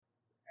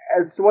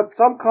as what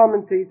some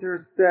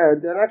commentators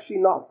said, and actually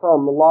not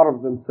some, a lot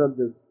of them said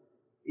this,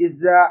 is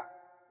that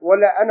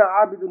وَلَا أَنَا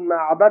عَابِدٌ مَا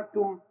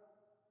عَبَدْتُمْ,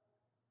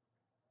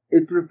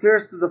 it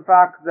refers to the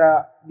fact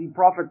that the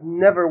Prophet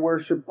never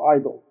worshipped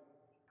idols.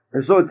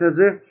 And so it's as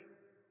if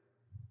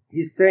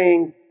he's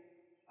saying,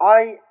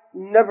 I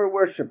never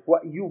worship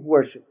what you've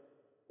worshipped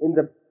in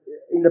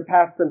the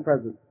past and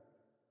present.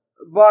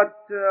 But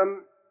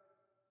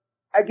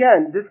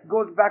again, this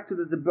goes back to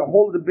the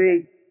whole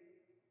debate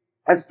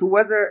as to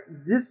whether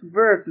this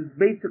verse is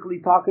basically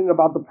talking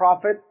about the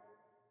Prophet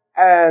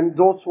and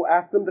those who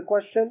asked him the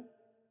question,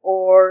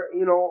 or,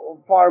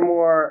 far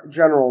more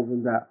general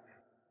than that.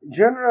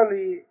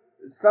 Generally,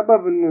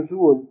 sabab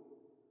al-nuzul,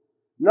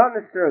 not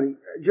necessarily,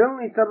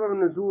 generally sabab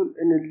al-nuzul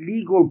in a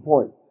legal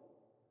point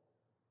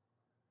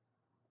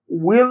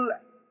will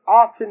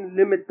often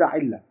limit the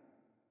illah,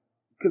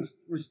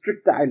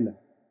 restrict the illah.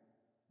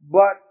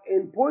 But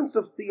in points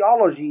of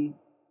theology,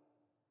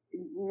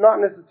 not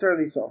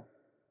necessarily so.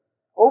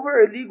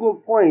 Over a legal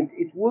point,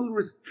 it will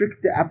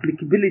restrict the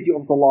applicability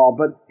of the law,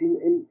 but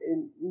in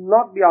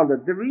not beyond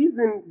that. The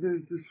reason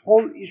there's this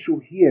whole issue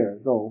here,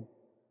 though,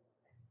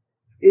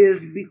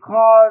 is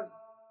because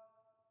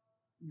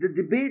the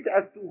debate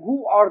as to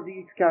who are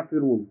these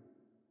Kafirun.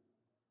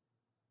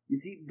 You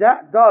see,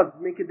 that does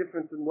make a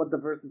difference in what the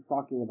verse is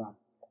talking about.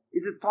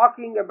 Is it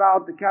talking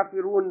about the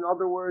Kafirun, in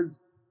other words,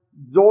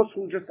 those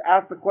who just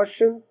ask the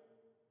question,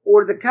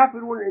 or the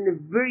Kafirun in a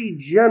very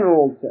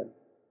general sense?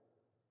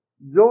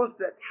 Those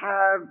that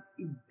have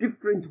a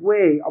different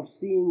way of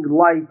seeing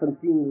life and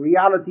seeing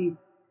reality.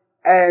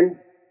 And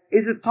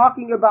is it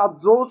talking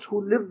about those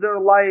who live their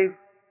life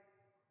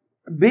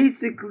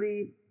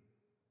basically,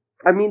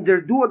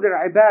 their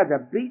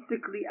ibadah,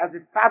 basically as a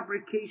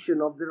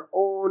fabrication of their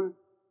own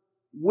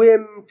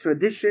whim,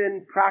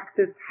 tradition,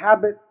 practice,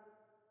 habit,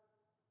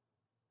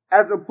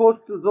 as opposed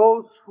to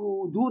those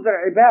who do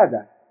their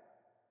ibadah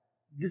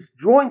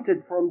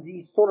disjointed from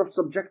these sort of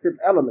subjective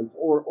elements,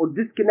 or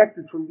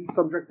disconnected from these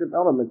subjective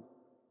elements,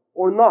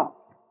 or not.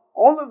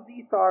 All of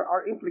these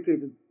are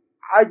implicated.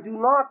 I do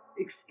not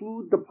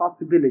exclude the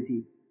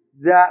possibility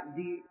that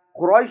the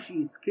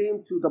Qurayshis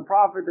came to the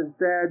Prophet and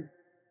said,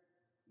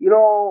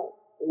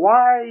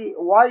 why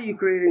are you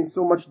creating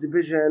so much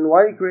division?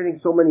 Why are you creating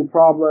so many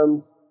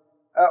problems?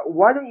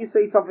 Why don't you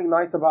say something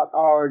nice about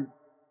our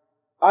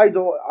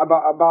idol,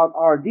 about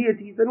our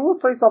deities, and we'll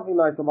say something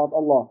nice about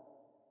Allah?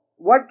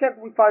 Why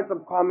can't we find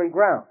some common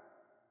ground?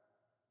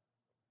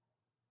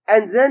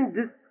 And then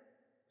this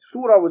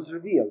surah was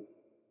revealed.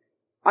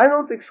 I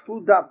don't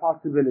exclude that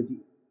possibility,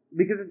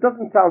 because it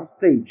doesn't sound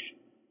staged.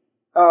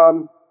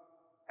 And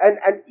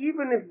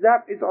even if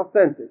that is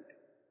authentic,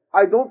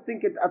 I don't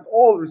think it at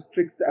all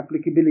restricts the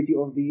applicability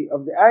of the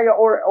ayah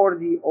of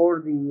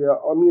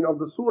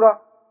the surah,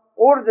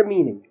 or the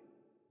meaning.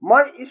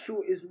 My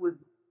issue is with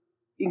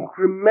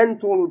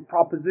incremental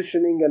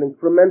propositioning and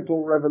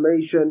incremental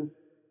revelation,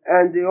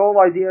 and the whole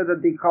idea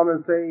that they come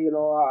and say,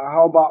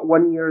 how about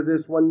 1 year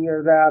this, 1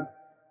 year that.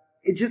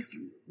 It just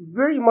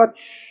very much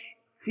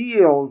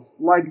feels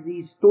like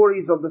these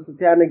stories of the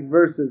satanic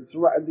verses,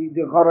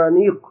 the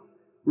Gharaniq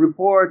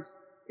reports,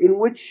 in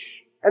which,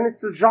 and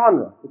it's a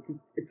genre,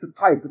 it's a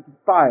type, it's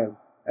a style,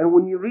 and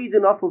when you read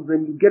enough of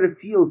them, you get a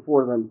feel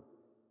for them,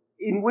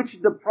 in which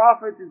the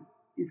Prophet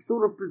is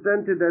sort of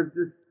presented as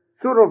this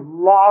sort of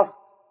lost,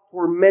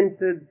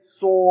 tormented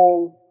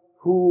soul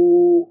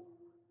who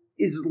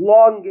is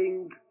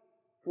longing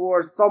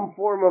for some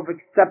form of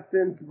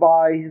acceptance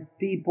by his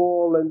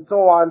people and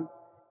so on.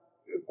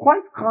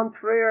 Quite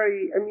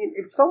contrary,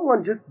 if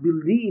someone just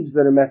believes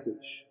in a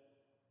message,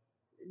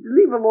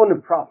 leave alone a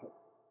prophet.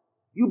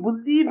 You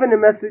believe in a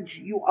message,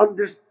 you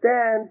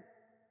understand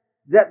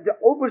that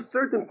over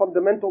certain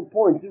fundamental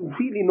points, there's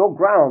really no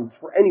grounds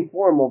for any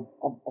form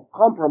of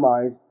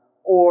compromise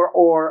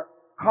or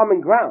common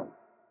ground.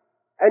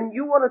 And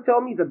you want to tell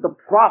me that the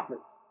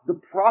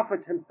Prophet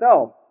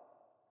himself,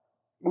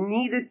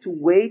 needed to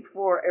wait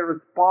for a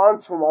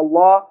response from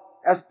Allah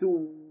as to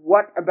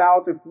what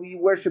about if we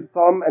worship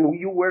some and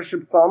you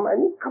worship some?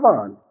 Come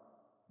on.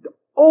 The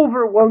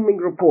overwhelming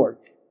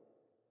reports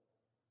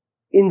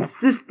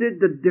insisted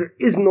that there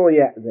is no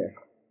ya there.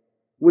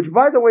 Which,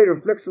 by the way,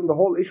 reflects on the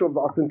whole issue of the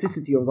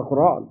authenticity of the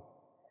Qur'an.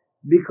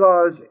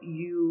 Because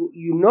you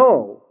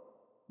know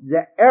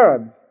the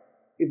Arabs,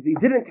 if they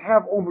didn't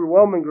have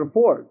overwhelming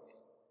reports,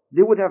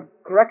 they would have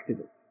corrected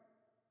it.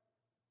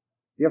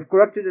 They have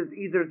corrected it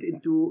either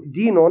into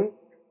dinun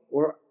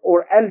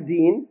or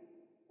al-din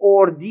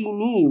or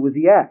dini with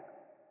ya.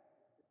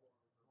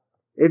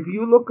 If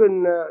you look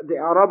in the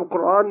Arab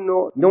Quran,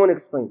 no one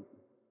explains.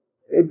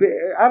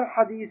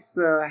 Al-Hadith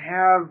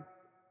have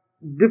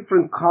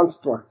different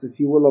constructs, if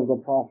you will, of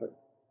the Prophet.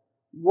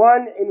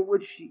 One in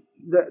which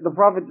the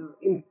Prophet is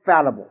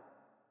infallible.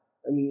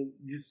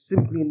 Just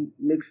simply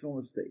makes no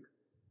mistakes.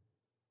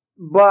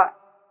 But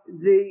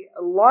they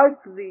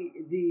like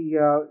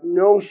the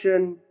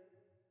notion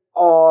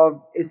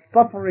of a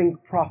suffering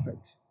prophet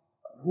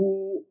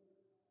who,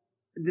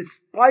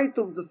 despite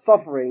of the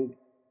suffering,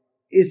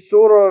 is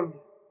sort of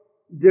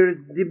there's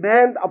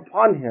demand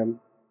upon him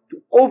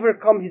to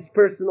overcome his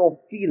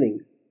personal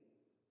feelings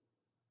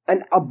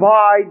and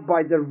abide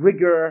by the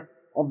rigor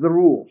of the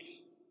rules.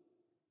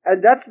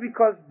 And that's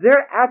because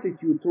their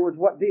attitude towards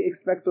what they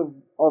expect of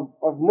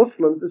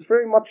Muslims is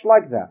very much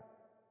like that.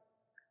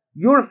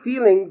 Your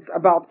feelings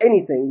about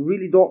anything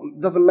really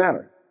doesn't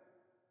matter.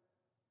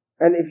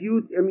 And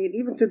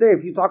even today,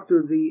 if you talk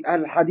to the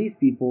Al-Hadith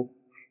people,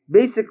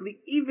 basically,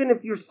 even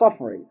if you're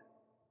suffering,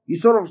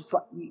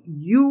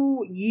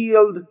 you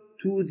yield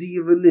to the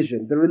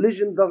religion. The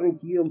religion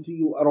doesn't yield to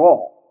you at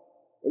all,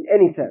 in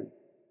any sense.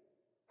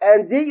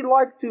 And they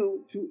like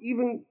to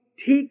even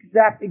take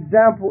that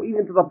example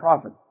even to the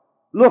Prophet.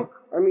 Look,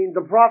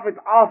 the Prophet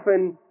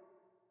often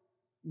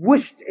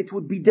wished it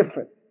would be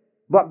different,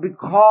 but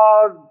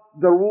because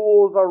the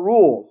rules are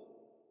rules,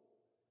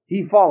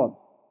 he followed.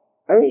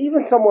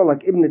 Even someone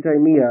like Ibn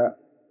Taymiyyah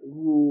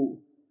who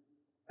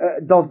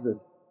does this.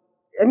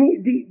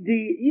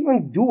 They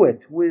even do it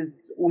with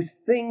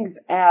things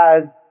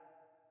as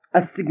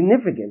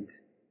significant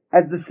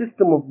as the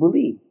system of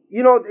belief.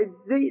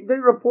 They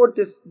report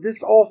this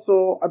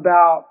also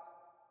about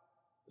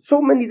so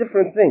many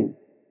different things.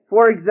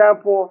 For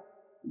example,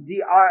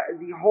 the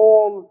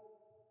whole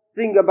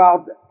thing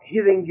about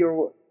hitting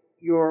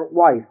your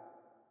wife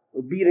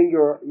or beating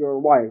your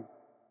wife.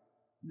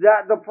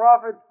 That the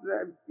prophets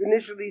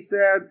initially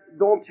said,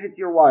 don't hit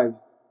your wives.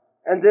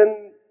 And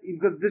then,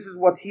 because this is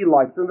what he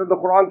likes. And then the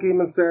Qur'an came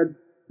and said,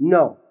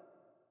 no.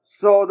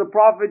 So the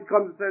prophet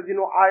comes and says,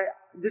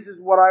 this is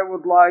what I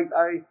would like.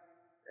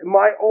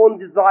 My own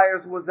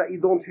desires was that you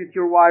don't hit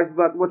your wives,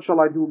 but what shall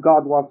I do?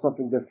 God wants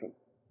something different.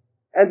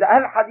 And the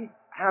Al-Hadith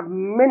have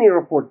many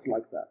reports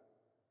like that,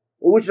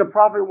 in which the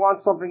prophet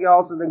wants something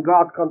else, and then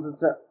God comes and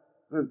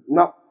says,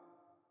 no,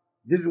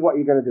 this is what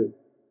you're going to do.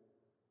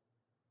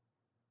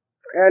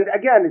 And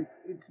again,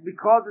 it's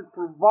because it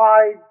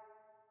provides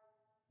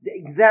the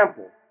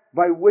example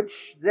by which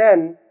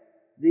then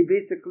they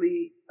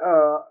basically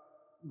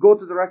go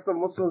to the rest of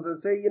Muslims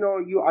and say,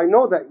 I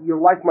know that your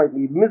life might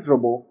be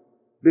miserable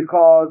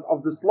because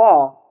of this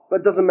law, but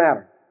it doesn't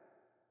matter.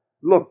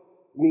 Look,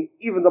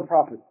 even the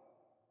Prophet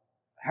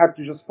had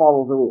to just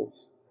follow the rules.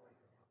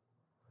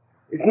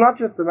 It's not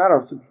just a matter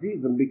of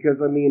superseding,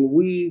 because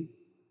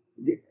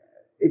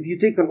if you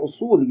take an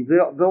usuli,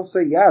 they'll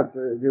say, yes,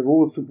 the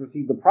rules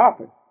supersede the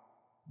Prophet.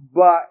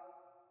 But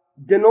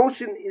the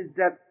notion is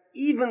that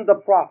even the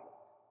Prophet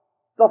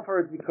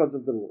suffered because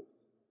of the rules.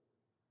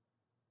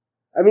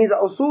 The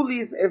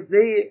usulis, if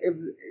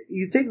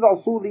you take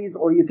the usulis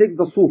or you take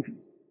the Sufis,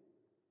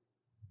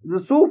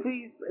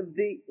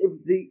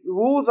 if the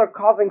rules are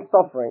causing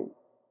suffering,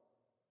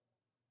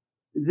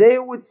 they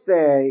would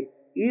say,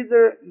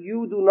 either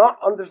you do not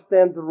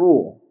understand the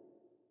rule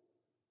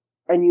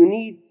and you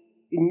need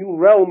a new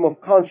realm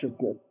of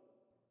consciousness.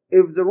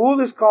 If the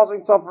rule is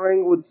causing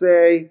suffering, would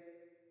say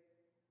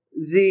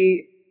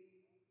the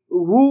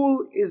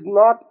rule is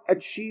not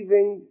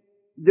achieving,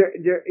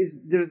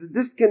 there's a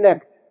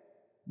disconnect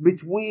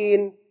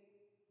between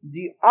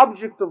the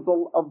object of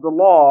the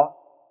law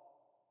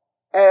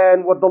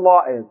and what the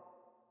law is.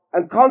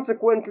 And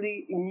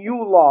consequently, a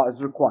new law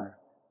is required.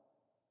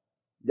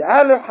 The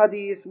Ahl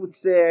al-Hadith would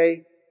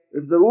say,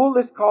 if the rule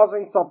is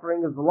causing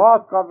suffering, if the law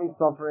is causing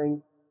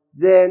suffering,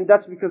 then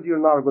that's because you're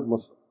not a good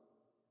Muslim.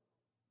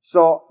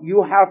 So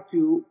you have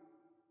to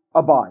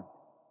abide.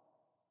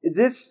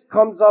 This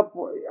comes up,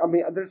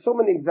 there's so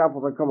many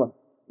examples that come up.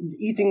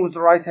 Eating with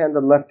the right hand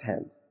and left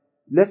hand.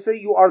 Let's say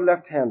you are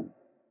left-handed.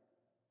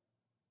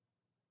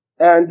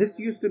 And this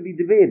used to be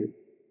debated.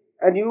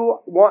 And you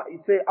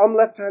say, I'm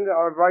left-handed,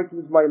 I write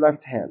with my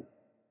left hand.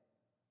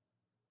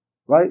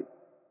 Right?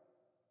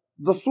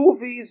 The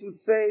Sufis would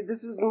say,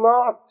 this is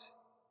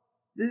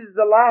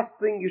the last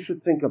thing you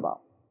should think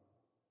about.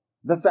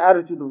 That's the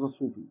attitude of the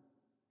Sufis.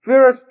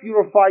 First,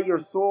 purify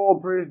your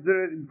soul,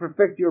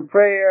 perfect your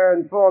prayer,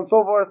 and so on and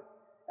so forth.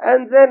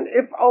 And then,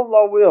 if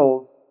Allah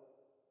wills,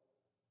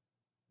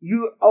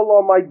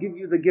 Allah might give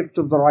you the gift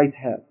of the right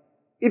hand,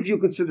 if you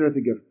consider it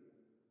a gift.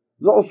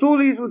 The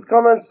Usulis would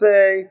come and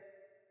say,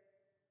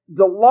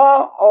 the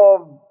law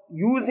of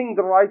using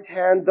the right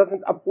hand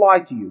doesn't apply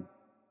to you.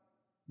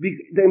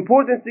 The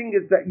important thing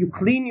is that you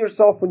clean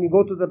yourself when you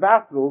go to the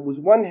bathroom with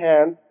one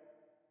hand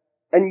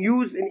and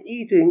use in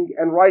eating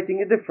and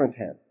writing a different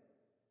hand.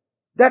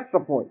 That's the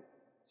point.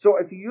 So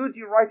if you use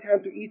your right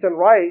hand to eat and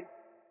write,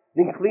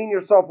 then clean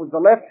yourself with the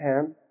left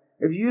hand.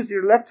 If you use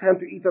your left hand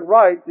to eat and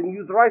write, then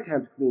use the right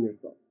hand to clean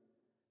yourself.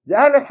 The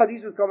Ahl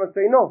al-Hadith would come and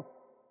say, no.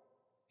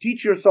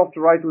 Teach yourself to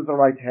write with the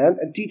right hand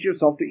and teach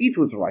yourself to eat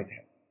with the right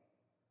hand.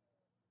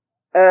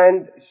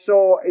 And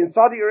so in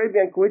Saudi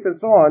Arabia and Kuwait and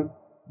so on,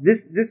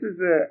 this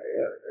is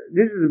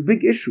a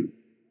big issue,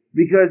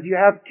 because you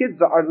have kids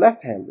that are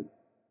left-handed.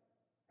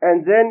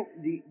 And then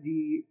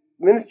the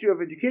Ministry of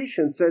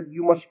Education said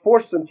you must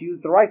force them to use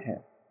the right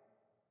hand.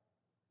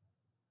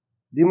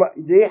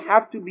 They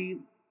have to be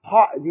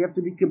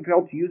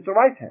compelled to use the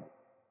right hand.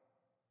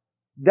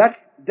 That's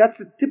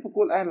a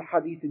typical Ahl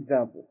Hadith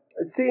example.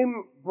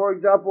 Same, for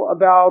example,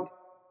 about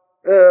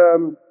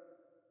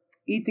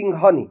eating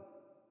honey.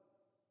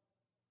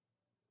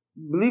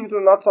 Believe it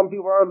or not, some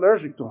people are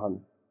allergic to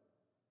honey.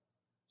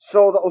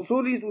 So the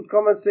usulis would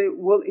come and say,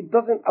 well, it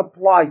doesn't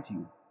apply to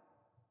you.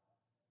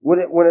 When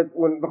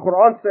the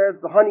Quran says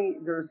the honey,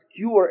 there's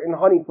cure in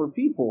honey for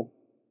people,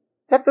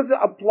 that doesn't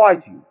apply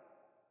to you.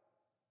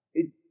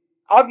 It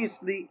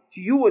obviously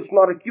to you it's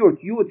not a cure.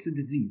 To you it's a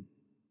disease.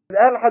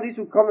 The Ahl Hadith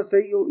would come and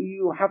say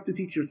you have to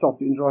teach yourself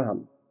to enjoy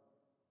honey,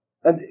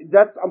 and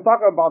that's I'm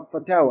talking about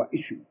fatawa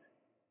issues.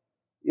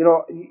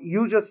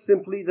 You just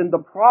simply then the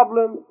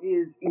problem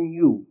is in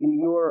you, in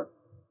your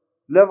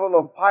level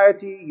of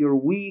piety. You're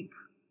weak,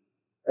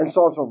 and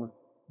so on and so forth.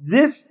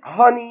 This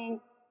honey,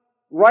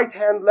 right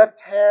hand, left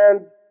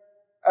hand,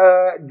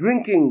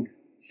 drinking,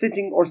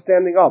 sitting or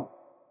standing up.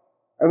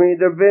 I mean,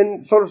 there have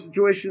been sort of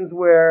situations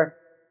where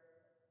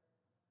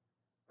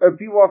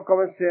people have come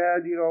and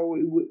said,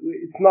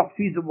 it's not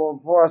feasible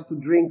for us to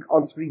drink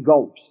on 3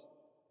 gulps.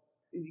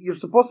 You're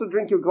supposed to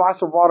drink your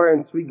glass of water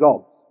in 3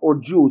 gulps, or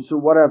juice, or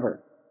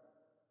whatever.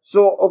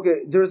 So,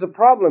 okay, there's a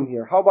problem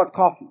here. How about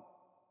coffee?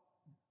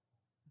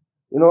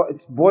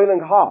 It's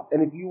boiling hot,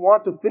 and if you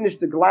want to finish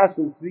the glass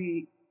in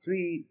three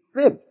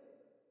sips,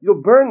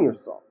 you'll burn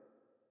yourself.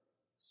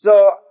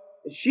 So,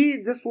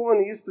 this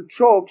woman who used to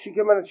choke, she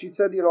came in and she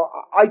said,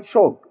 I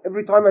choke.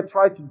 Every time I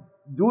try to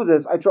do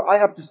this, I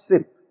have to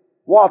sip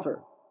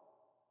water.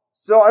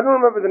 So, I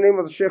don't remember the name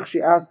of the sheikh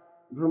she asked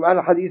from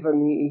Al-Hadith,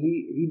 and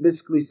he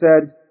basically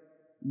said,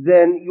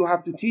 then you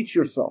have to teach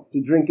yourself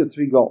to drink at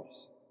 3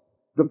 gulps.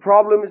 The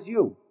problem is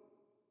you.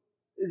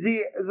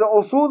 The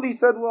Usuli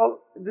said, well,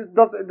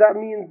 that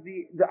means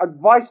the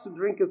advice to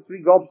drink at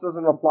 3 gulps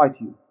doesn't apply to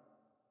you.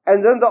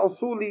 And then the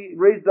Usuli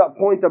raised that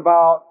point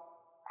about,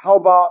 how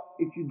about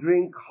if you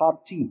drink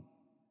hot tea?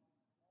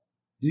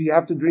 Do you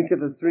have to drink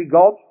it at 3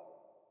 gulps?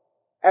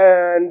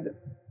 And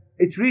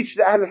it reached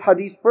the Ahl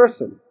Hadith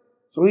person.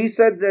 So he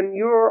said, then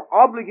your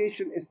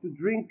obligation is to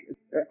drink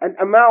an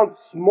amount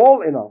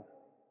small enough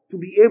to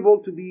be able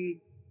to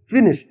be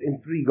finished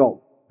in 3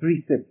 gulps,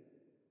 3 sips.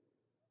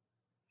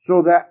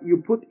 So that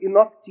you put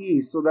enough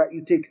tea so that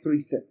you take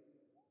 3 sips.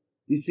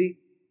 You see?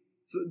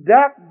 So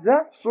that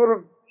sort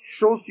of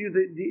shows you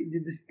the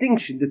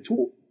distinction, the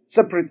 2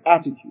 separate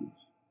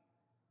attitudes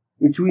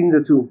between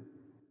the 2.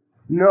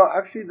 No,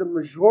 actually the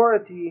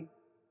majority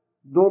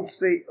don't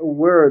say a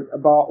word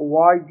about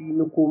why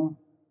dinukum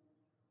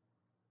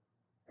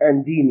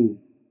and dini.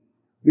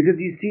 Because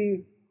you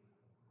see,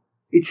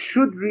 it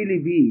should really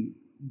be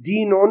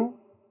dinun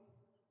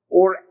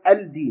or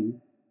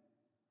al-din,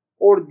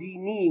 or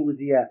dini with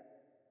the ya.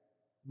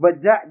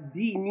 But that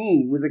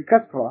dini with a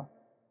kasra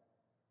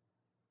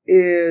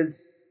is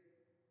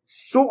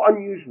so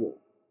unusual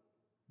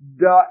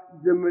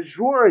that the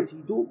majority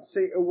don't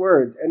say a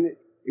word. And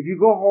if you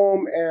go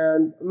home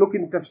and look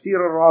in Tafsir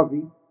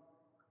al-Razi,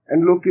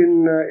 and look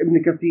in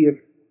Ibn Kathir,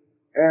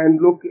 and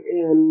look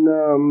in,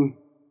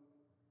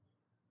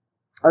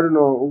 I don't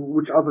know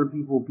which other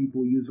people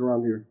use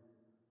around here.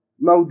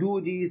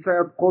 Maududi,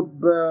 Sayyid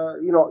Qutb,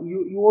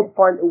 you won't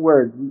find a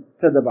word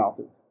said about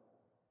it.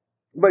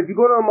 But if you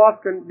go to a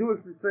mosque and do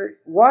it, say,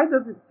 why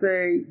does it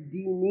say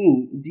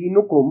dini,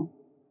 dinukum,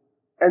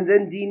 and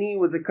then dini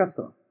with a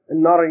kasra,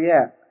 and not a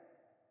ya,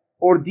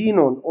 or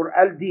dinun, or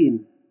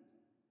al-din?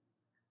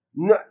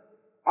 No,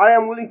 I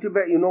am willing to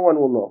bet you no one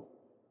will know.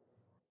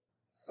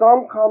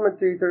 Some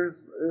commentators,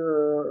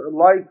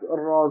 like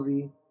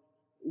Al-Razi,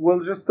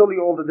 will just tell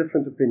you all the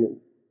different opinions,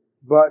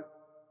 but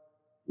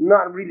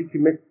not really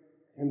commit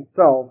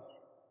himself,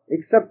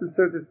 except in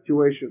certain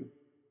situations.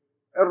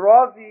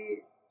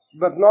 Al-Razi,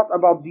 but not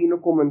about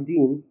dinukum and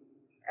deen,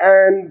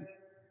 and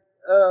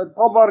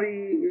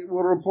Tabari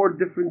will report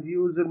different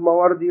views, and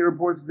Mawardi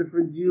reports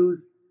different views.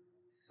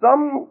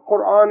 Some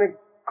Quranic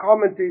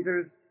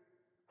commentators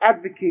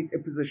advocate a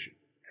position,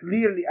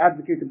 clearly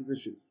advocate a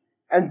position,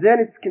 and then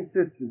it's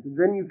consistent, and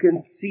then you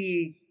can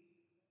see,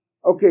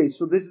 okay,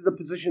 so this is the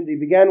position they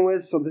began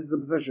with, so this is the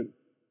position.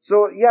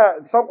 So yeah,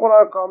 some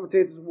Quranic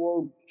commentators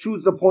will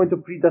choose the point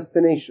of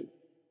predestination,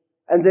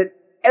 and that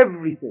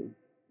everything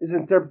is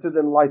interpreted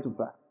in light of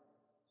that.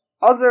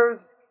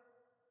 Others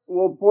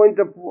will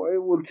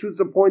choose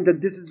the point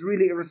that this is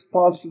really a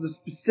response to the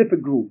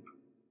specific group,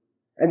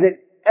 and that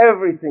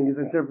everything is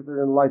interpreted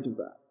in light of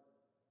that.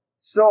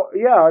 So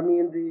yeah, I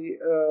mean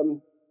the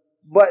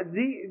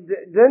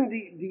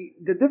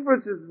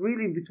difference is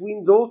really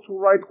between those who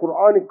write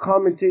Quranic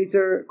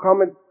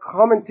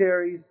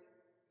commentaries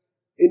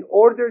in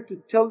order to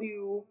tell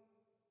you,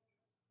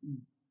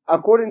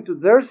 according to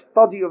their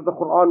study of the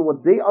Quran,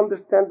 what they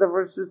understand the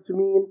verses to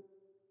mean,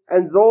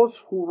 and those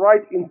who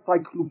write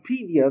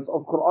encyclopedias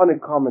of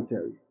Quranic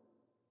commentaries.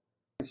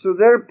 So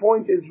their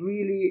point is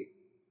really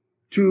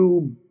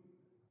to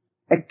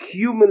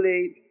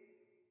accumulate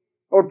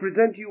or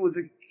present you with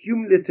a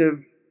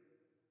cumulative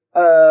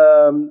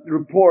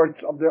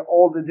reports of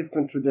all the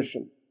different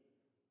traditions.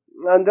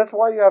 And that's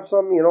why you have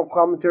some,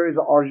 commentaries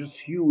that are just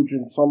huge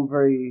and some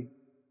very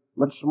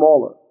much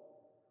smaller.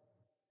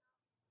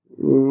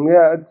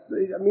 It's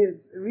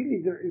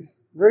really, it's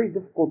very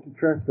difficult to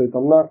translate.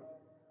 I'm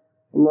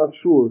not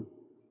sure.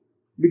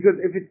 Because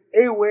if it's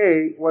a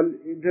way, well,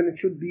 then it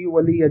should be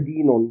waliya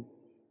dinun.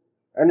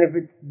 And if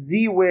it's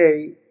the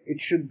way, it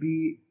should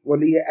be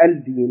waliya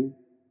al-din.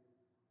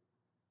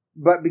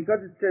 But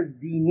because it says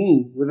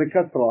dini with a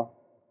kasra,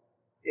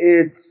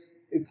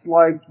 it's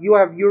like you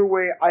have your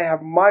way, I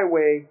have my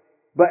way,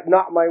 but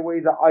not my way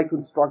that I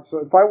construct. So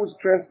if I was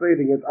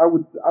translating it,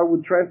 I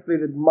would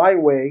translate it my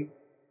way,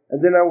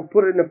 and then I would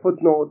put it in a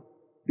footnote,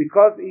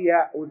 because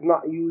iya was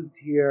not used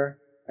here,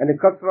 and the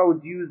kasra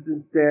was used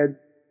instead,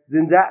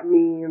 then that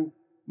means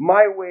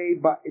my way,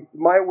 but it's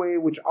my way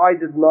which I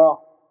did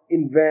not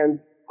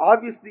invent.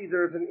 Obviously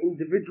there's an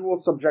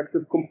individual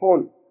subjective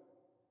component,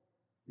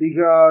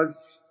 because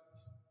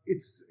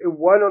it's a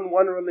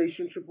one-on-one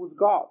relationship with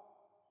God.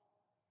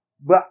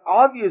 But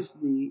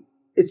obviously,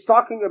 it's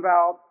talking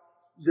about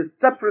the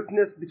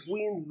separateness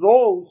between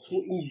those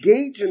who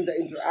engage in the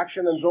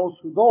interaction and those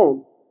who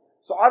don't.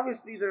 So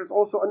obviously there's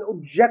also an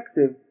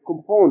objective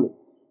component.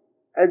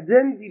 And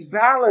then the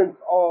balance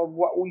of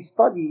what we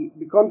study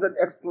becomes an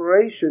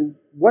exploration.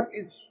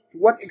 To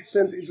what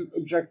extent is it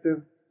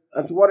objective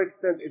and to what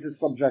extent is it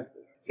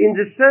subjective? In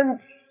the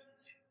sense,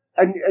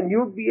 and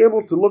you'll be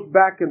able to look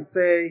back and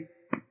say,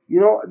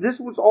 this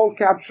was all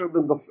captured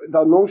in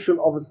the notion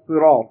of a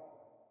sirat.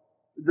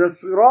 The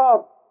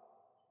sirat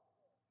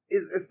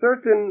is a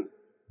certain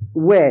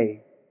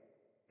way.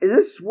 In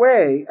this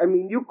way,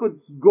 you could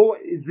go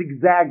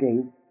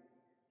zigzagging.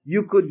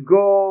 You could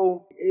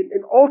go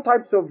in all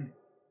types of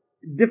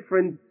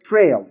different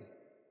trails.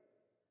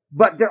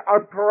 But there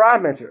are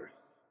parameters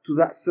to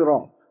that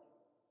sirat.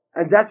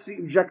 And that's the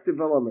objective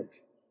element.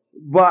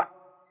 But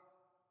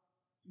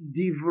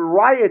the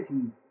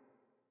varieties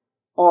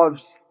of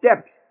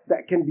steps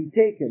that can be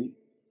taken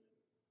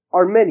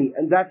are many,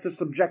 and that's a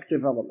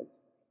subjective element.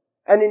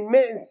 And in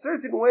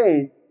certain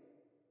ways,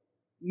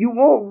 you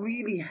won't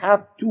really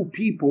have two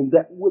people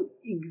that will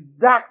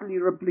exactly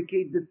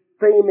replicate the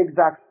same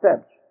exact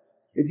steps.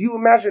 If you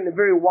imagine a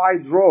very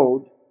wide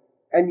road,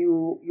 and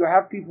you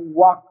have people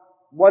walk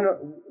one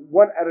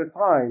at a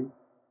time,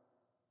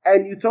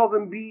 and you tell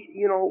them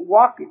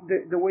walk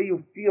the way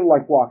you feel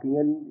like walking,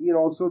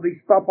 and so they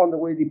stop on the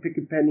way, they pick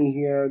a penny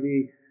here,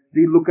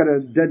 they look at a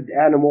dead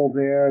animal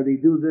there, they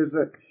do this.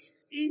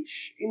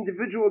 Each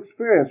individual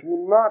experience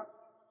will not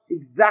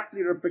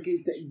exactly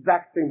replicate the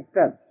exact same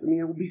steps.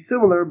 It will be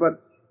similar,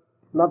 but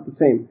not the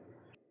same.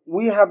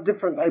 We have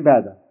different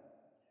ibadah.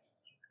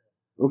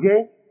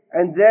 Okay?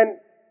 And then,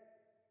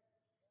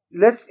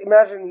 let's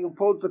imagine you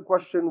pose the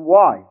question,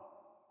 why?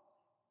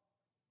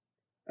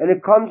 And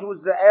it comes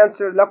with the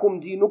answer,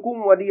 لَكُمْ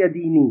دِينُكُمْ وَلِيَ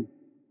دِينِي.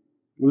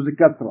 With the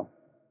kasra.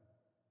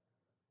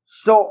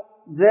 So,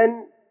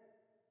 then,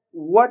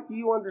 what do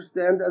you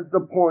understand as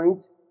the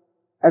point,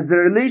 as the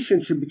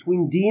relationship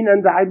between deen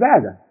and the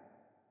ibadah?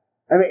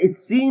 It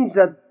seems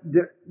that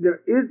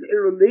there is a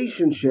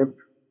relationship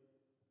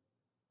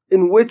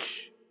in which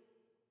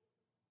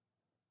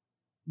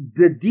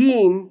the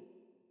deen,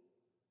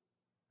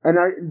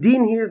 and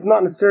deen here is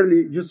not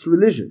necessarily just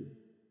religion,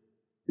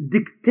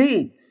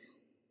 dictates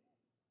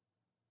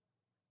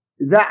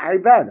that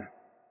ibadah.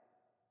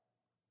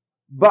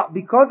 But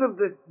because of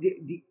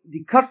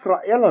the kasra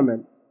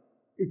element,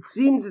 it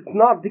seems it's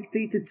not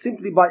dictated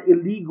simply by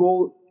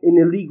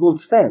in a legal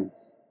sense.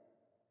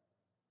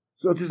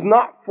 So it is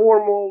not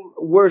formal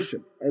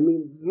worship.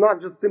 It's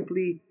not just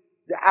simply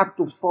the act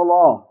of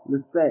salah,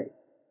 let's say.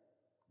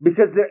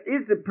 Because there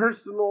is a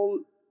personal,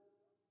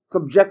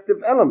 subjective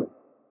element.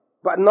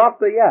 But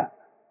not the ya.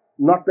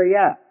 Not the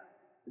ya.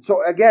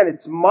 So again,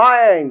 it's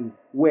my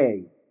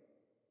way.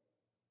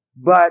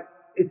 But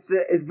it's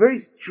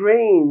very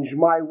strange,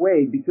 my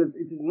way, because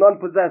it is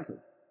non-possessive.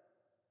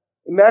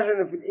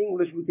 Imagine if in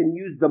English we can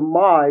use the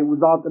my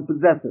without a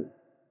possessive.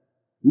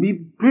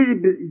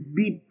 It'd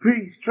be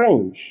pretty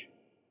strange.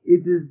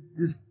 It is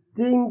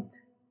distinct,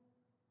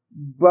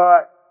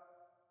 but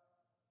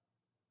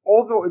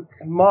although it's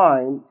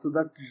mine, so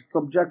that's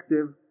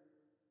subjective,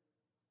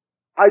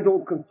 I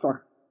don't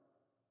construct.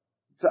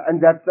 So,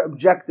 and that's the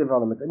objective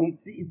element.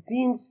 It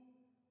seems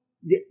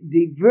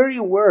the very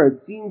word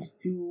seems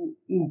to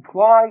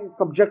imply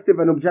subjective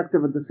and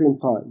objective at the same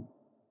time.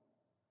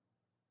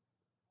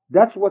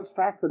 That's what's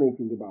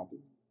fascinating about it.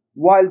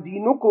 While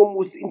dinukum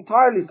was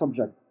entirely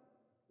subjective.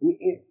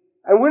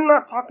 And we're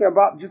not talking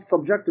about just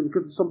subjective,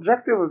 because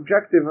subjective,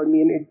 objective,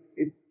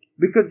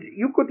 because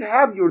you could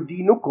have your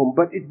dinukum,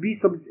 but it be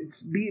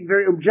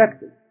very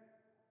objective.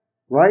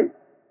 Right?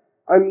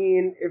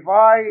 If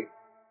I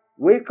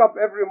wake up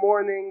every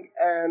morning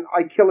and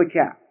I kill a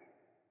cat,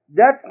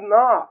 that's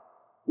not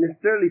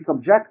necessarily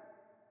subjective.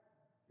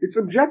 It's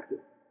objective.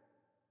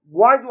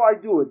 Why do I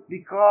do it?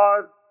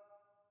 Because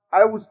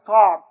I was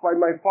taught by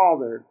my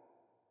father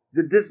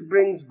that this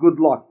brings good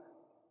luck.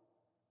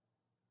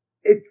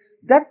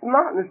 That's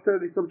not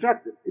necessarily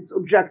subjective. It's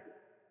objective.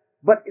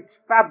 But it's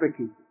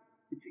fabricated.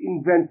 It's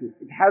invented.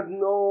 It has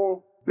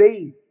no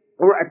base.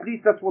 Or at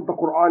least that's what the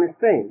Qur'an is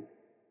saying.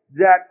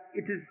 That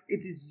it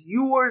is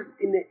yours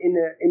in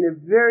a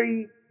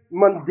very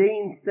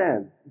mundane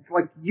sense. It's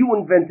like you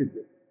invented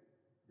it.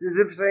 It's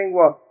as if saying,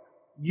 well,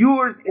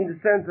 Yours in the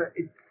sense that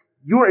it's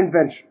your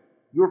invention,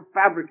 your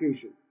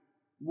fabrication.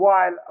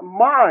 While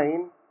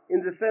mine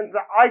in the sense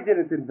that I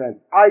didn't invent,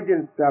 I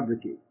didn't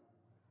fabricate.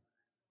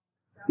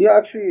 Yeah,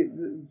 actually,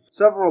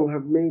 several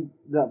have made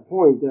that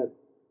point that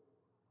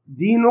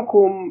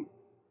dinukum,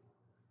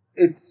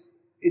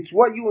 it's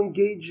what you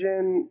engage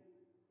in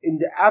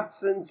the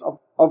absence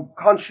of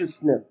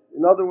consciousness.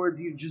 In other words,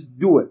 you just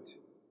do it.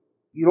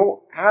 You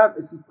don't have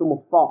a system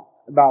of thought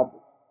about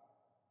it.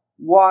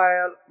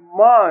 While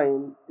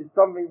mine is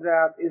something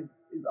that is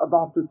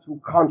adopted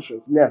through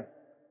consciousness.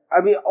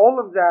 I mean, all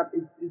of that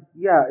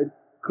it's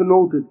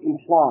connoted,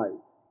 implied.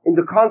 In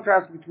the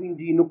contrast between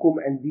dinukum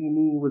and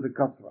dini with a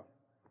kasra.